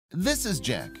This is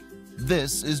Jack.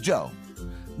 This is Joe.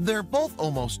 They're both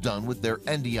almost done with their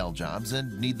NDL jobs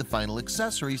and need the final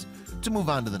accessories to move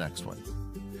on to the next one.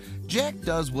 Jack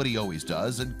does what he always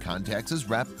does and contacts his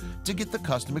rep to get the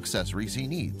custom accessories he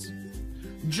needs.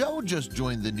 Joe just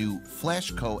joined the new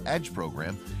FlashCo Edge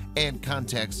program and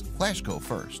contacts FlashCo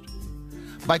first.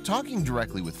 By talking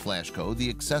directly with FlashCo, the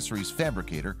accessories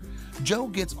fabricator, Joe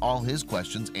gets all his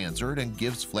questions answered and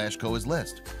gives FlashCo his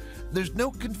list. There's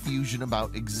no confusion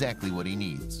about exactly what he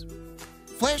needs.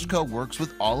 FlashCo works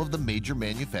with all of the major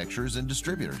manufacturers and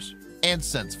distributors. And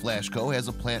since FlashCo has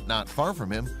a plant not far from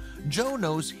him, Joe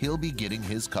knows he'll be getting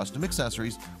his custom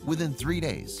accessories within 3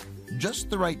 days, just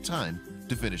the right time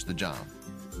to finish the job.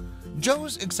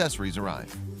 Joe's accessories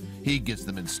arrive. He gets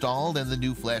them installed and the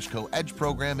new FlashCo Edge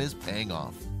program is paying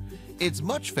off. It's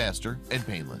much faster and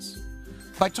painless.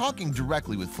 By talking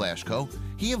directly with FlashCo,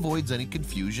 he avoids any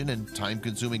confusion and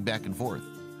time-consuming back and forth.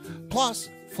 Plus,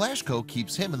 FlashCo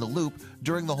keeps him in the loop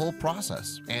during the whole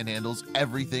process and handles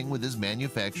everything with his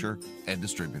manufacturer and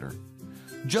distributor.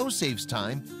 Joe saves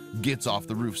time, gets off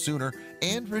the roof sooner,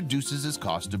 and reduces his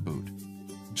cost to boot.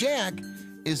 Jack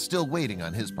is still waiting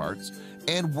on his parts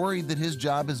and worried that his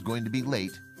job is going to be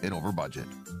late and over budget.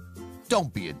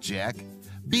 Don't be a Jack.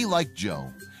 Be like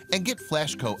Joe and get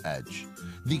FlashCo Edge,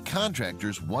 the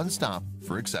contractor's one stop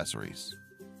for accessories.